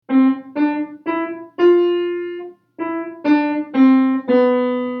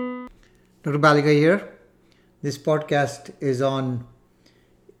Dr. Baliga here. This podcast is on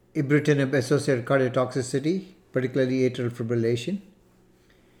Ibrutinib associated cardiotoxicity, particularly atrial fibrillation.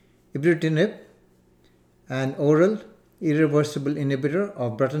 Ibrutinib, an oral irreversible inhibitor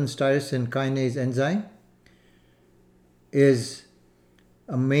of Bruton tyrosine kinase enzyme, is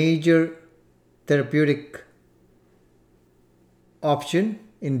a major therapeutic option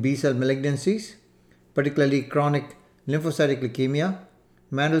in B-cell malignancies, particularly chronic lymphocytic leukemia,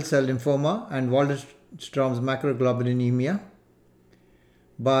 mantle cell lymphoma, and Waldenstrom's macroglobulinemia.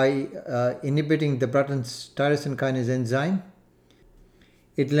 By inhibiting the Bruton tyrosine kinase enzyme,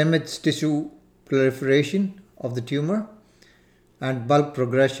 it limits tissue proliferation of the tumor and bulk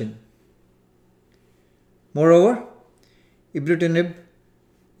progression. Moreover, ibrutinib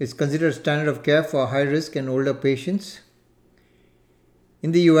is considered standard of care for high risk and older patients.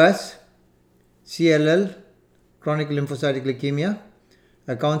 In the US, CLL, chronic lymphocytic leukemia,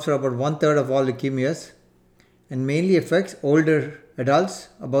 accounts for about 1/3 of all leukemias and mainly affects older adults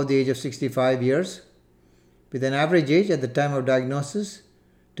above the age of 65 years, with an average age at the time of diagnosis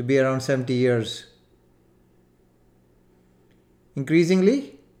to be around 70 years.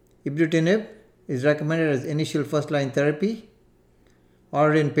 Increasingly, ibrutinib is recommended as initial first-line therapy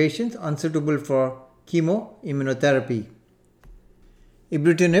or in patients unsuitable for chemoimmunotherapy.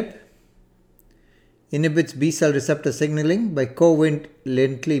 Ibrutinib inhibits B-cell receptor signaling by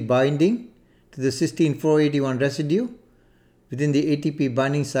covalently binding to the cysteine 481 residue within the ATP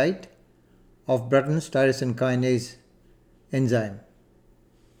binding site of Bruton tyrosine kinase enzyme.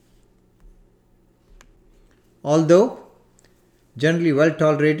 Although generally well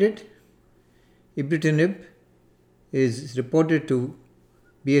tolerated, ibrutinib is reported to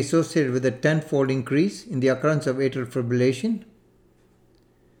be associated with a 10-fold increase in the occurrence of atrial fibrillation,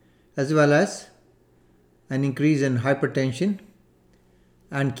 as well as an increase in hypertension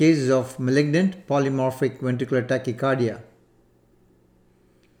and cases of malignant polymorphic ventricular tachycardia.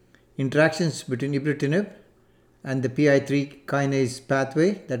 Interactions between ibrutinib and the PI3 kinase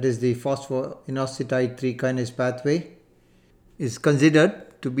pathway, that is the phosphoinositide 3 kinase pathway, is considered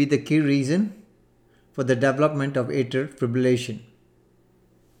to be the key reason for the development of atrial fibrillation.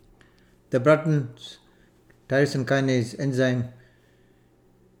 The Bruton tyrosine kinase enzyme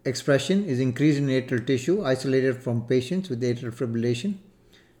expression is increased in atrial tissue isolated from patients with atrial fibrillation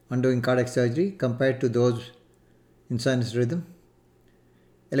undergoing cardiac surgery compared to those in sinus rhythm.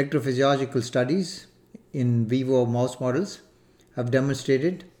 Electrophysiological studies in vivo mouse models have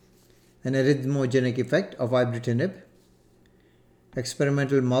demonstrated an arrhythmogenic effect of ibrutinib.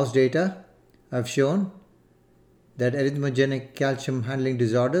 Experimental mouse data have shown that arrhythmogenic calcium handling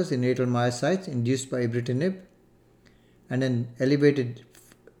disorders in atrial myocytes induced by ibrutinib and an elevated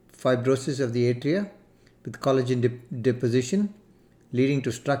fibrosis of the atria with collagen deposition leading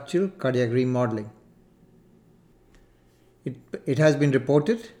to structural cardiac remodeling. It has been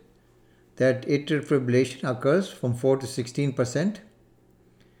reported that atrial fibrillation occurs from 4 to 16%,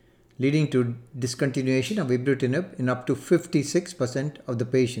 leading to discontinuation of ibrutinib in up to 56% of the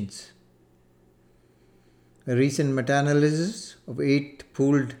patients. A recent meta-analysis of 8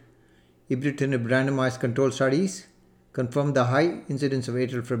 pooled ibrutinib randomized control studies confirmed the high incidence of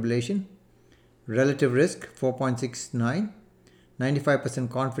atrial fibrillation, relative risk 4.69, 95%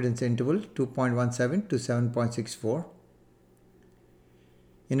 confidence interval 2.17 to 7.64.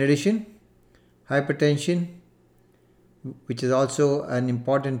 In addition, hypertension, which is also an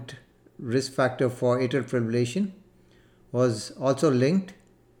important risk factor for atrial fibrillation, was also linked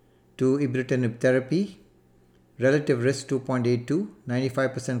to ibrutinib therapy. Relative risk 2.82,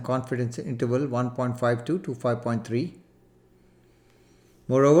 95% confidence interval 1.52 to 5.3.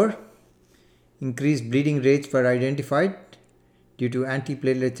 Moreover, increased bleeding rates were identified due to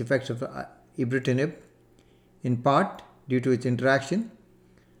antiplatelet effects of ibrutinib, in part due to its interaction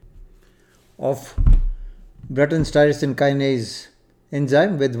of Bruton tyrosine kinase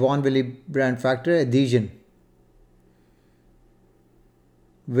enzyme with von Willebrand factor adhesion,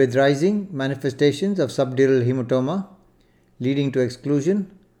 with rising manifestations of subdural hematoma leading to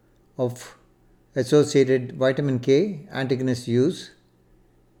exclusion of associated vitamin K antagonist use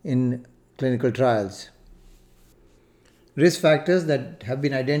in clinical trials. Risk factors that have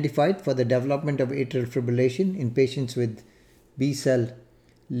been identified for the development of atrial fibrillation in patients with B-cell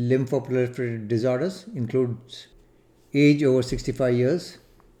lymphoproliferative disorders includes age over 65 years,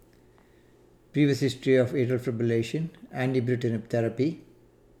 previous history of atrial fibrillation, and ibrutinib therapy.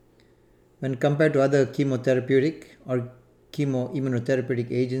 When compared to other chemotherapeutic or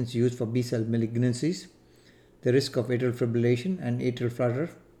chemoimmunotherapeutic agents used for B-cell malignancies, the risk of atrial fibrillation and atrial flutter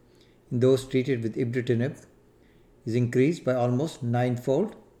in those treated with ibrutinib is increased by almost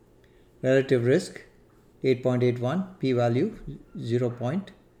 9-fold, Relative risk 8.81, p-value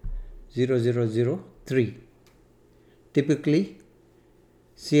 0.0003. Typically,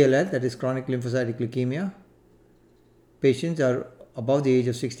 CLL, that is chronic lymphocytic leukemia, patients are above the age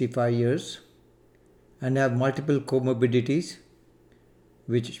of 65 years and have multiple comorbidities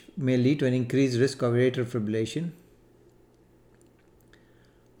which may lead to an increased risk of atrial fibrillation.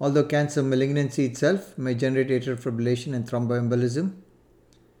 Although cancer malignancy itself may generate atrial fibrillation and thromboembolism,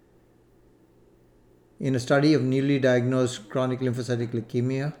 in a study of newly diagnosed chronic lymphocytic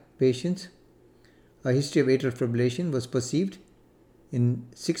leukemia patients, a history of atrial fibrillation was perceived in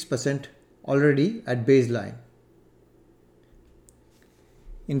 6% already at baseline.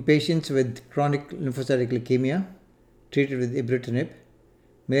 In patients with chronic lymphocytic leukemia treated with Ibrutinib,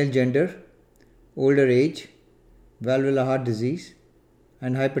 male gender, older age, valvular heart disease,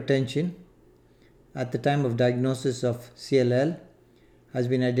 and hypertension at the time of diagnosis of CLL has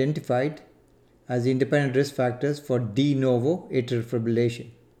been identified as the independent risk factors for de novo atrial fibrillation.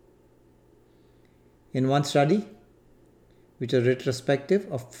 In one study, which was retrospective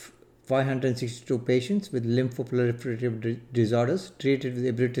of 562 patients with lymphoproliferative disorders treated with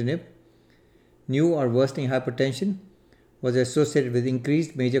Ibrutinib, new or worsening hypertension was associated with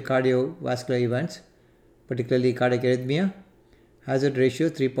increased major cardiovascular events, particularly cardiac arrhythmia, hazard ratio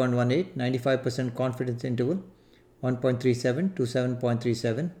 3.18, 95% confidence interval 1.37 to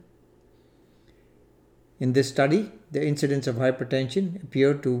 7.37. In this study, the incidence of hypertension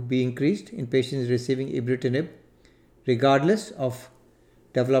appeared to be increased in patients receiving Ibrutinib regardless of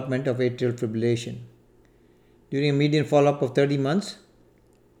development of atrial fibrillation. During a median follow-up of 30 months,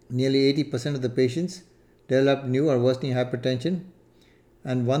 nearly 80% of the patients developed new or worsening hypertension,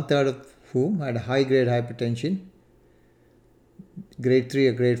 and one-third of whom had high-grade hypertension, grade 3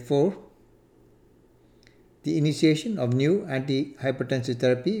 or grade 4. The initiation of new antihypertensive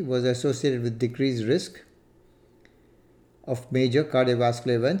therapy was associated with decreased risk of major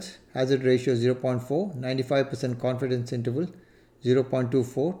cardiovascular events, hazard ratio 0.4, 95% confidence interval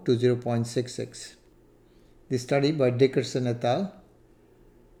 0.24 to 0.66. The study by Dickerson et al.,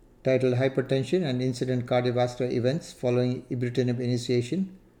 titled Hypertension and Incident Cardiovascular Events Following Ibrutinib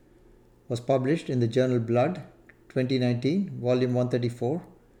Initiation, was published in the journal Blood 2019, volume 134,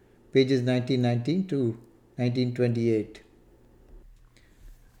 pages 1919 to 1928.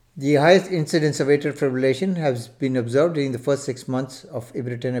 The highest incidence of atrial fibrillation has been observed during the first 6 months of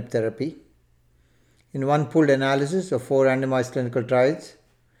Ibrutinib therapy. In one pooled analysis of 4 randomized clinical trials,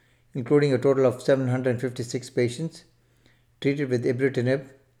 including a total of 756 patients treated with Ibrutinib,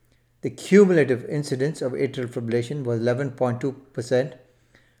 the cumulative incidence of atrial fibrillation was 11.2%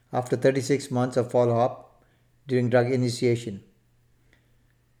 after 36 months of follow-up during drug initiation.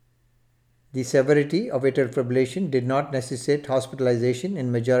 The severity of atrial fibrillation did not necessitate hospitalization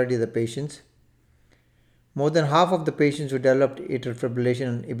in majority of the patients. More than half of the patients who developed atrial fibrillation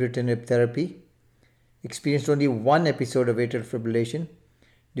on Ibrutinib therapy experienced only one episode of atrial fibrillation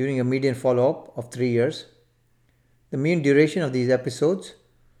during a median follow-up of 3 years. The mean duration of these episodes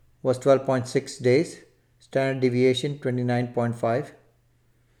was 12.6 days, standard deviation 29.5.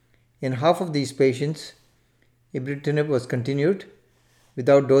 In half of these patients, Ibrutinib was continued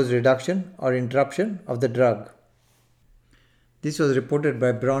without dose reduction or interruption of the drug. This was reported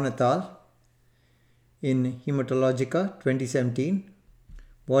by Brown et al. In Hematologica 2017,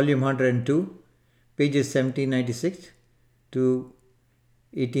 volume 102, pages 1796 to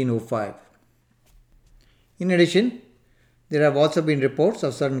 1805. In addition, there have also been reports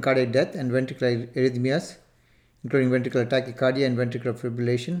of sudden cardiac death and ventricular arrhythmias, including ventricular tachycardia and ventricular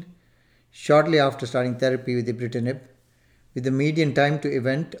fibrillation, shortly after starting therapy with Ibrutinib, with a median time to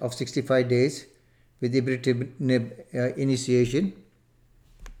event of 65 days with Ibrutinib initiation.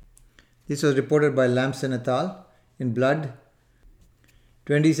 This was reported by Lamson et al. In Blood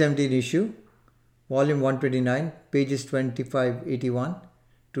 2017 issue, volume 129, pages 2581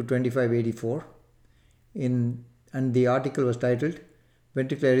 to 2584. And the article was titled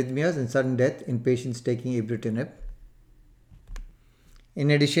Ventricular Arrhythmias and Sudden Death in Patients Taking Ibrutinib.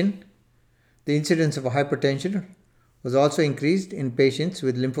 In addition, the incidence of hypertension was also increased in patients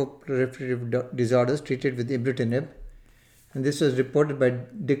with lymphoproliferative disorders treated with Ibrutinib, and this was reported by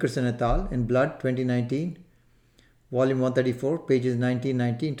Dickerson et al. In Blood 2019, volume 134, pages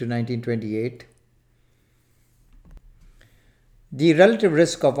 1919 to 1928. The relative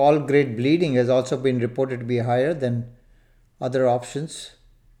risk of all-grade bleeding has also been reported to be higher than other options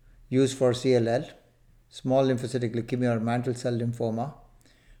used for CLL, small lymphocytic leukemia or mantle cell lymphoma.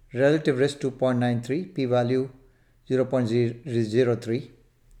 Relative risk 2.93, p-value 0.003.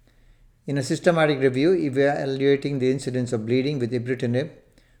 In a systematic review evaluating the incidence of bleeding with Ibrutinib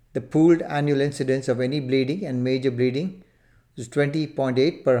The pooled annual incidence of any bleeding and major bleeding was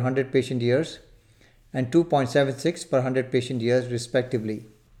 20.8 per 100 patient years and 2.76 per 100 patient years respectively.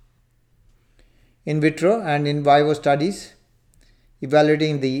 In vitro and in vivo studies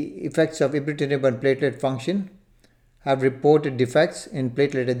evaluating the effects of ibrutinib on platelet function have reported defects in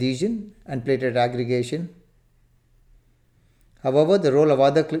platelet adhesion and platelet aggregation. However, the role of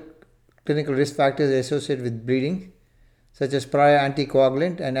other clinical risk factors associated with bleeding, such as prior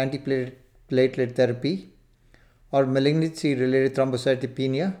anticoagulant and antiplatelet therapy or malignancy-related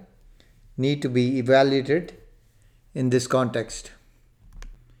thrombocytopenia, need to be evaluated in this context.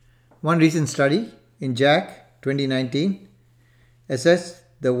 One recent study in JACC 2019 assessed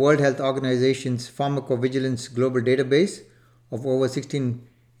the World Health Organization's pharmacovigilance global database of over 16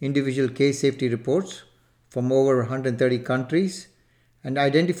 individual case safety reports from over 130 countries and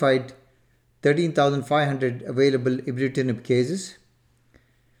identified 13,500 available ibrutinib cases.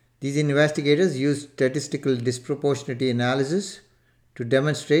 These investigators used statistical disproportionality analysis to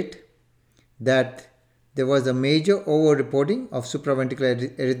demonstrate that there was a major over-reporting of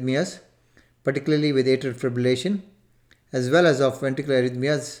supraventricular arrhythmias, particularly with atrial fibrillation, as well as of ventricular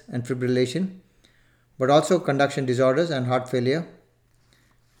arrhythmias and fibrillation, but also conduction disorders and heart failure.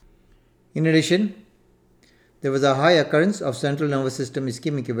 In addition, there was a high occurrence of central nervous system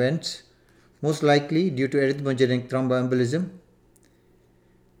ischemic events, most likely due to arrhythmogenic thromboembolism.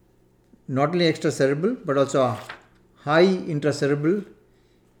 Not only extracerebral but also a high intracerebral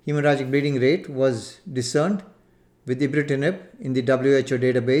hemorrhagic bleeding rate was discerned with ibrutinib in the WHO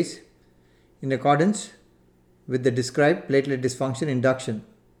database in accordance with the described platelet dysfunction induction.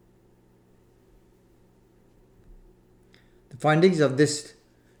 The findings of this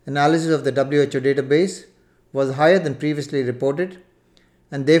analysis of the WHO database was higher than previously reported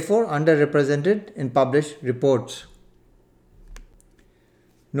and therefore underrepresented in published reports.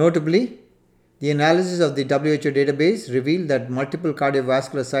 Notably, the analysis of the WHO database revealed that multiple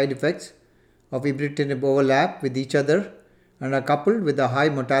cardiovascular side effects of ibrutinib overlap with each other and are coupled with a high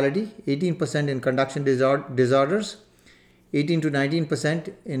mortality, 18% in conduction disorders, 18 to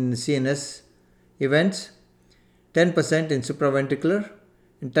 19% in CNS events, 10% in supraventricular,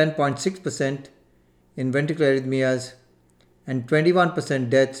 and 10.6% in ventricular arrhythmias, and 21%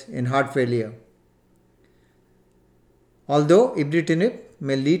 deaths in heart failure. Although ibrutinib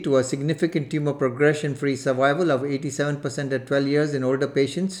may lead to a significant tumor progression-free survival of 87% at 12 years in older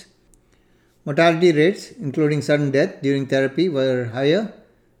patients, mortality rates, including sudden death during therapy, were higher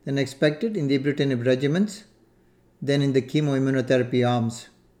than expected in the ibrutinib regimens than in the chemoimmunotherapy arms.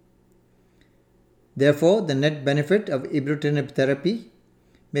 Therefore, the net benefit of ibrutinib therapy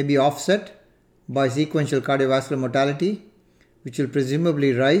may be offset by sequential cardiovascular mortality, which will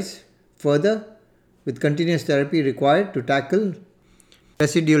presumably rise further with continuous therapy required to tackle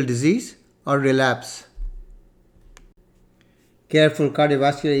residual disease or relapse. Careful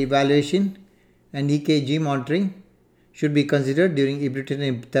cardiovascular evaluation and EKG monitoring should be considered during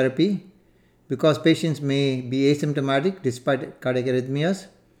ibrutinib therapy because patients may be asymptomatic despite cardiac arrhythmias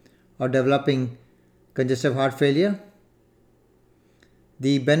or developing congestive heart failure.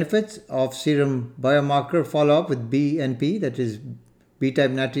 The benefits of serum biomarker follow-up with BNP, that is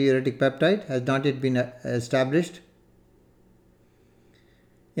B-type natriuretic peptide, has not yet been established.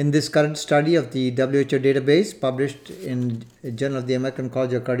 In this current study of the WHO database published in Journal of the American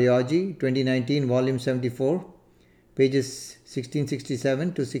College of Cardiology, 2019, volume 74, pages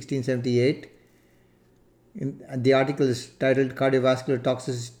 1667 to 1678, the article is titled Cardiovascular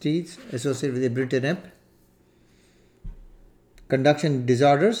Toxicities Associated with Ibrutinib. Conduction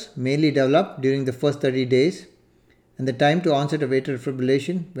disorders mainly develop during the first 30 days, and the time to onset of atrial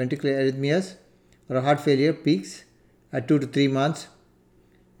fibrillation, ventricular arrhythmias, or heart failure peaks at 2 to 3 months,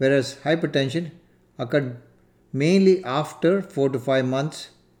 whereas hypertension occurred mainly after 4 to 5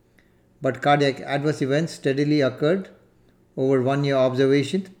 months, but cardiac adverse events steadily occurred over 1 year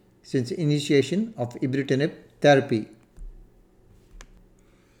observation since initiation of ibrutinib therapy.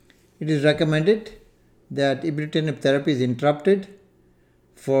 It is recommended that ibrutinib therapy is interrupted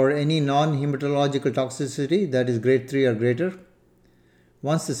for any non-hematological toxicity that is grade 3 or greater.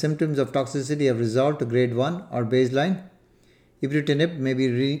 Once the symptoms of toxicity have resolved to grade 1 or baseline, ibrutinib may be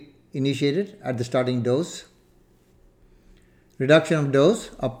reinitiated at the starting dose. Reduction of dose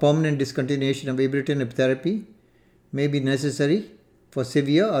or permanent discontinuation of ibrutinib therapy may be necessary for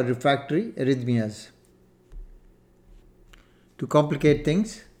severe or refractory arrhythmias. To complicate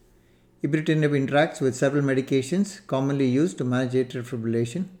things, ibrutinib interacts with several medications commonly used to manage atrial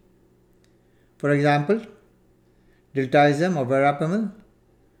fibrillation. For example, diltiazem or verapamil,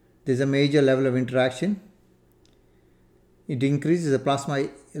 there is a major level of interaction. It increases the plasma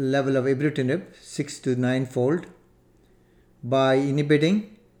level of ibrutinib 6 to 9 fold by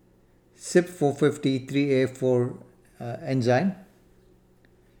inhibiting CYP450-3A4 enzyme,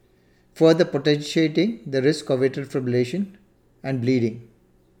 further potentiating the risk of atrial fibrillation and bleeding.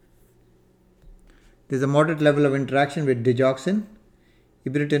 There is a moderate level of interaction with digoxin.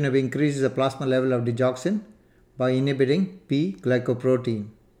 Ibrutinib increases the plasma level of digoxin by inhibiting P-glycoprotein.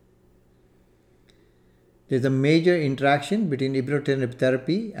 There is a major interaction between ibrutinib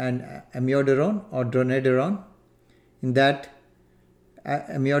therapy and amiodarone or dronedarone, in that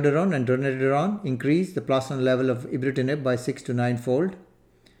amiodarone and dronedarone increase the plasma level of ibrutinib by 6 to 9 fold,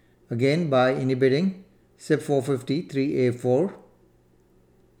 again by inhibiting CYP450-3A4.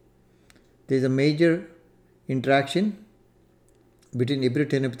 There is a major interaction between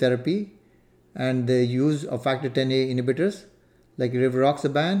ibrutinib therapy and the use of factor Xa inhibitors like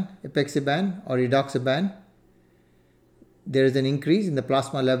rivaroxaban, apixaban or edoxaban. There is an increase in the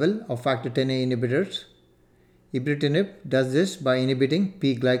plasma level of factor Xa inhibitors. Ibrutinib does this by inhibiting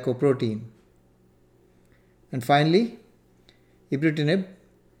P-glycoprotein. And finally, ibrutinib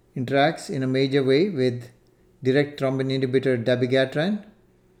interacts in a major way with direct thrombin inhibitor dabigatran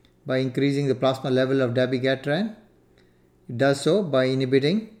by increasing the plasma level of dabigatran. It does so by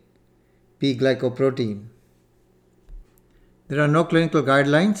inhibiting P-glycoprotein. There are no clinical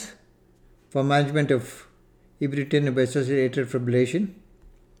guidelines for management of ibrutinib-associated atrial fibrillation.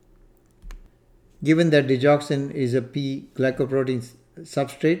 Given that digoxin is a P-glycoprotein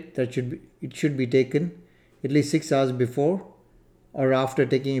substrate, it should be taken at least 6 hours before or after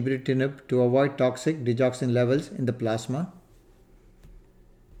taking ibrutinib to avoid toxic digoxin levels in the plasma.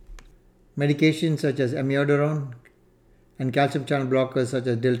 Medications such as amiodarone and calcium channel blockers such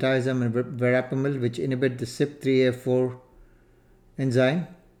as diltiazem and verapamil, which inhibit the CYP3A4 enzyme,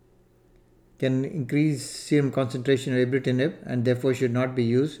 can increase serum concentration of ibrutinib and therefore should not be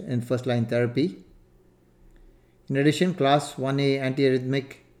used in first-line therapy. In addition, class 1A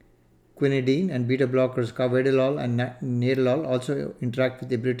antiarrhythmic quinidine and beta blockers carvedilol and nadolol also interact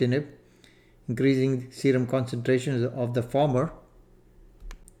with ibrutinib, increasing serum concentrations of the former.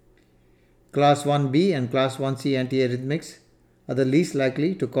 Class 1B and Class 1C antiarrhythmics are the least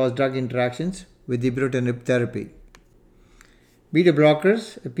likely to cause drug interactions with ibrutinib therapy. Beta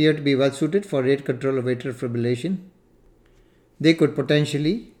blockers appear to be well suited for rate control of atrial fibrillation. They could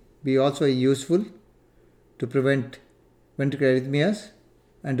potentially be also useful to prevent ventricular arrhythmias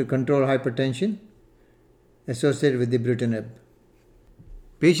and to control hypertension associated with ibrutinib.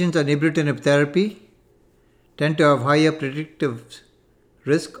 Patients on ibrutinib therapy tend to have higher predictive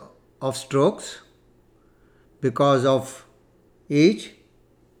risk of strokes because of age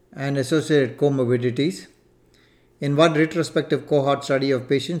and associated comorbidities. In one retrospective cohort study of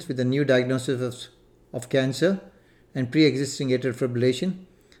patients with a new diagnosis of cancer and pre-existing atrial fibrillation,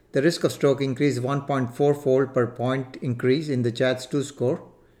 the risk of stroke increased 1.4-fold per point increase in the CHADS-2 score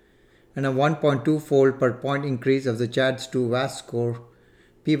and a 1.2-fold per point increase of the CHADS-2 VAS score,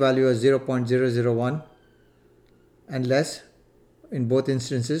 p-value of 0.001 and less in both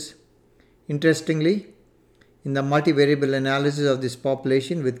instances. Interestingly, in the multivariable analysis of this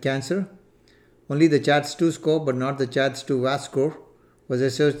population with cancer, only the CHADS-2 score but not the CHADS-2 VAS score was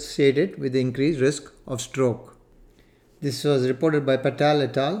associated with the increased risk of stroke. This was reported by Patel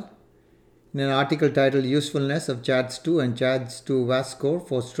et al. In an article titled Usefulness of CHADS-2 and CHADS-2 VAS score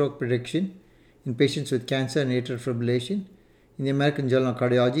for stroke prediction in patients with cancer and atrial fibrillation in the American Journal of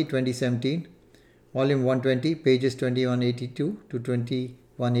Cardiology 2017, volume 120, pages 2182 to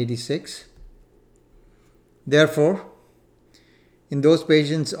 2186. Therefore, in those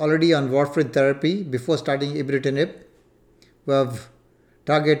patients already on warfarin therapy before starting ibrutinib, who have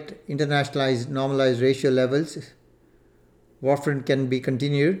target internationalized normalized ratio levels, warfarin can be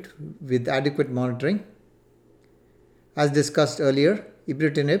continued with adequate monitoring. As discussed earlier,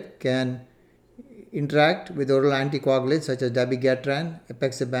 ibrutinib can interact with oral anticoagulants such as dabigatran,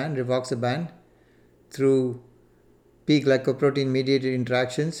 apixaban, rivaroxaban through P-glycoprotein mediated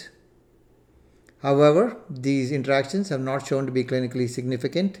interactions. However, these interactions have not shown to be clinically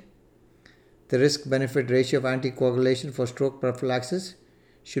significant. The risk-benefit ratio of anticoagulation for stroke prophylaxis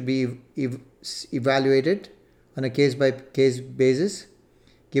should be evaluated on a case-by-case basis,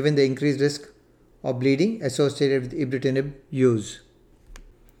 given the increased risk of bleeding associated with ibrutinib use.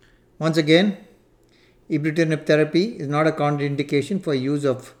 Once again, ibrutinib therapy is not a contraindication for use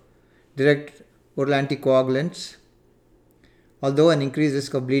of direct oral anticoagulants, although an increased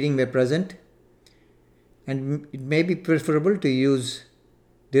risk of bleeding may present, and it may be preferable to use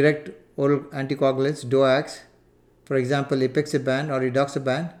direct oral anticoagulants, DOACs, for example apixaban or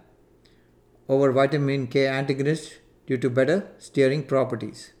edoxaban, over vitamin K antagonists due to better steering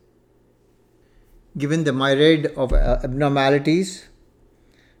properties. Given the myriad of abnormalities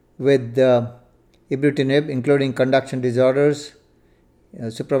with Ibrutinib, including conduction disorders,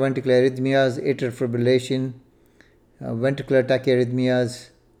 supraventricular arrhythmias, atrial fibrillation, ventricular tachyarrhythmias,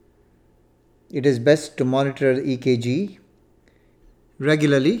 it is best to monitor the EKG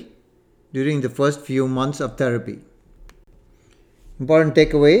regularly during the first few months of therapy. Important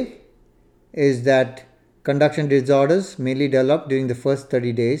takeaway is that conduction disorders mainly develop during the first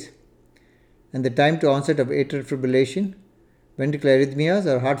 30 days, and the time to onset of atrial fibrillation, ventricular arrhythmias,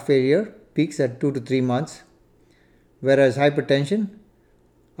 or heart failure peaks at 2 to 3 months, whereas hypertension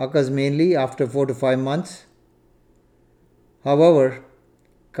occurs mainly after 4 to 5 months. However,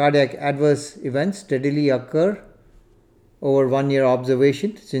 cardiac adverse events steadily occur over 1 year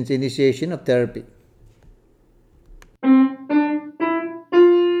observation since initiation of therapy.